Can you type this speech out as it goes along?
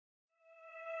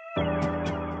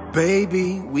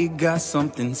Baby, we got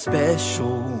something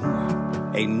special.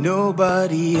 Ain't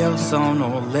nobody else on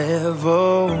our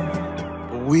level.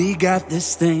 We got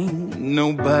this thing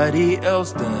nobody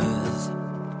else does.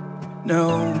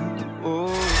 No.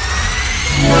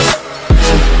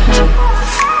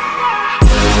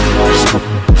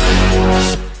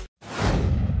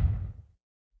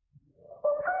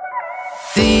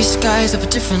 These skies have a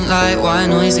different light, white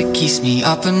noise that keeps me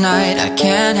up at night. I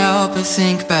can't help but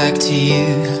think back to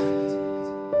you.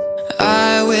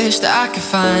 I wish that I could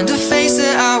find a face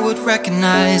that I would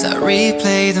recognize. I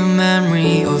replay the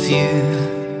memory of you.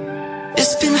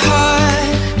 It's been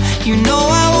hard, you know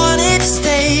I wanted to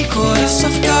stay, caught us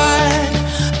off guard,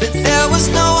 but there was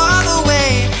no other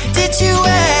way. Did you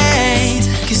wait?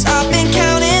 'Cause I've been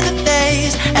counting the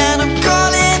days, and I'm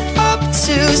calling up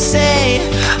to say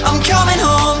I'm coming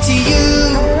home to you.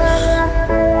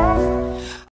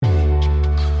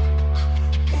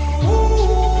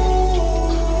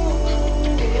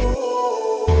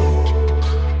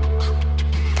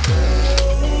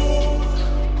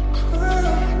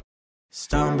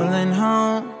 Stumbling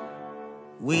home,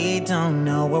 we don't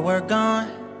know where we're going.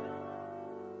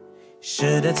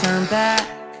 Should've turned back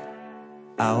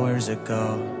hours ago.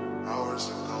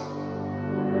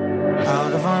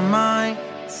 Out of our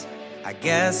minds, I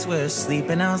guess we're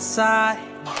sleeping outside.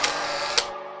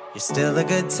 You're still a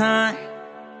good time,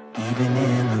 even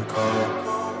in the cold.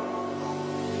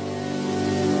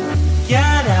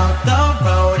 Get out the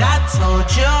road, I told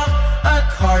you. A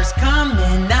car's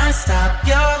coming, I stopped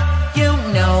you. You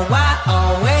know I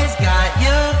always got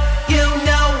you. You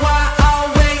know I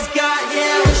always got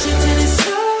you. Push you to the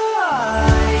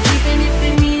side, even if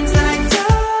it means that I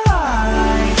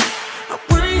die. I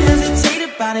wouldn't hesitate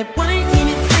about it, wouldn't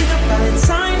even think about it.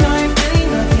 I know I really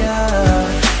love you.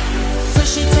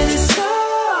 Push you to the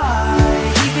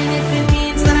side, even if it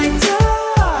means that I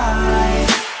die.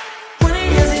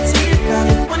 Wouldn't hesitate about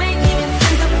it, wouldn't even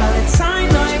think about it. I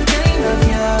know I really love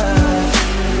you.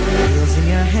 Wheels in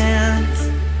your hands,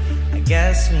 I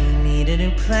guess we need a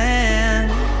new plan.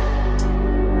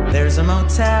 There's a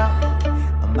motel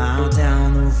a mile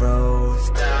down the road.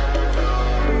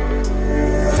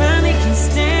 Finally can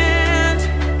stand,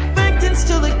 backed and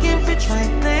still looking for dry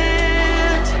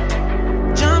land.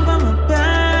 Jump on my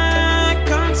back,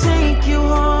 I'll take you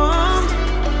home.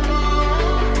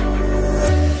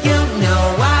 You know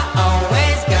I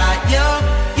always got you.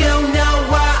 You know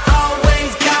I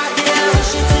always got you.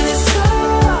 Push you to the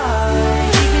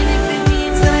side, even if it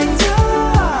means that I die.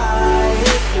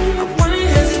 I wouldn't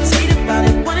hesitate about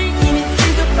it, wouldn't even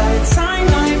think about it. I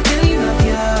know I really love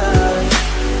you.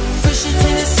 Push you to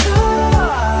the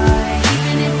side,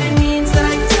 even if it means that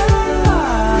I die.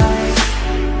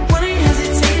 Wouldn't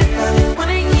hesitate about it,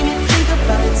 wouldn't even think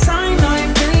about it. I know I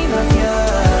really love you.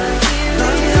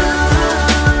 Love you.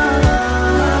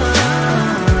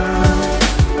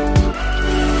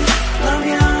 Love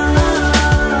you.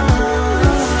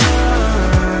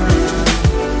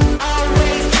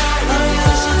 Always got you.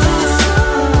 Push you to the side,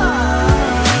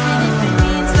 even if it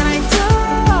means that I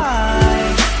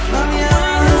die. Love you.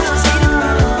 Wouldn't hesitate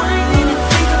about it, wouldn't even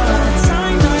think about it. I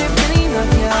know I really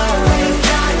love you. Always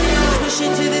got you. Push you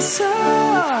to the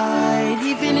side,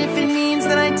 even if it means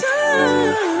that I die.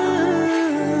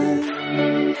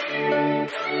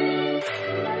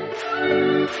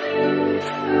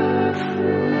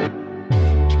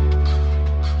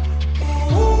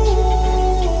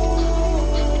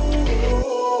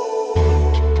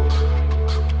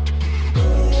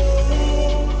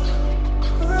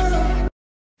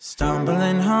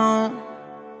 Stumbling home,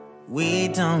 we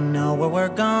don't know where we're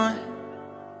going.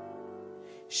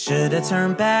 Should've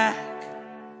turned back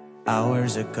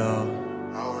hours ago.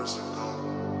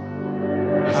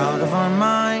 Out of our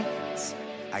minds,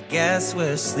 I guess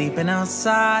we're sleeping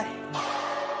outside.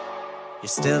 You're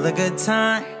still a good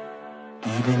time,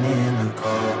 even in the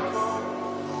cold.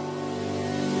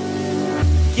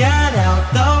 Get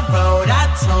out the road, I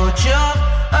told you.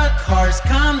 A car's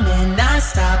coming, I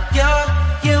stopped you.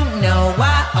 You know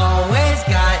I always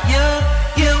got you.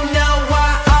 You know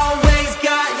I always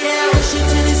got you. Push you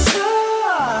to the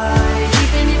side,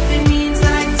 even if it means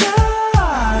that I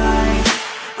die.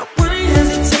 I wouldn't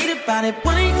hesitate about it,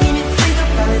 wouldn't even think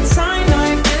about it. I know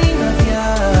I really love you.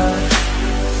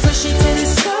 Push you to the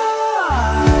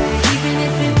side, even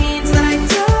if it means that I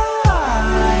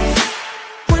die.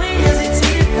 Wouldn't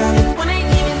hesitate about it, wouldn't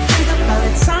even think about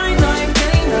it. I know I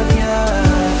really love you.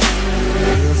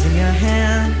 Wheels in your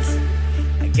hands,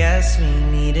 I guess we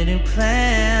need a new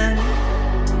plan.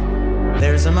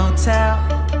 There's a motel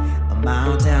a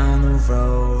mile down the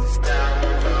road.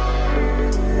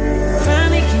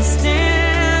 Finally can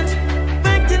stand,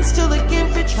 backed and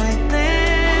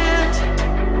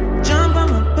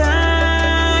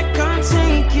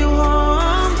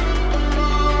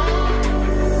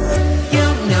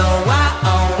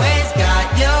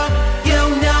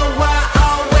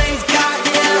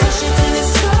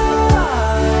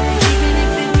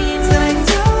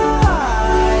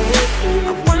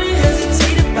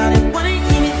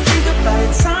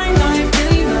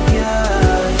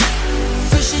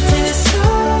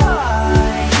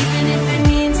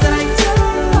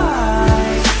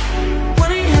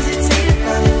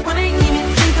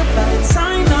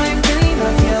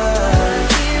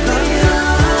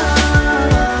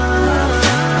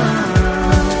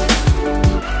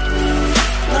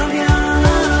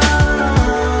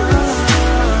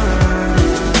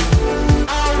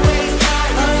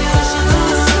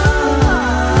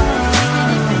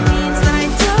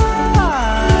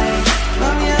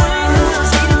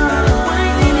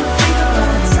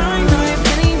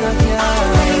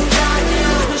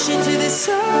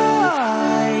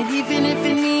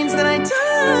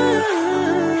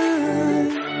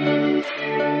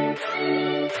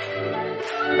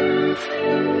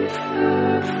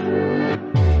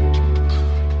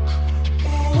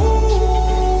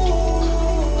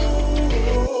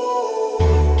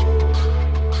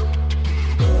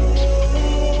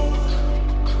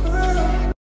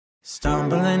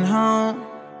Stumbling home,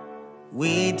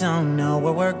 we don't know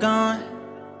where we're going.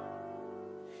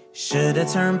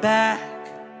 Should've turned back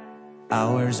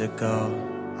hours ago.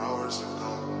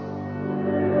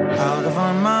 Out of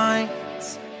our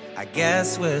minds, I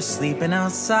guess we're sleeping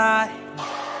outside.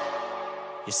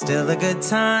 You're still a good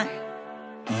time,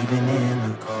 even in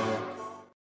the cold.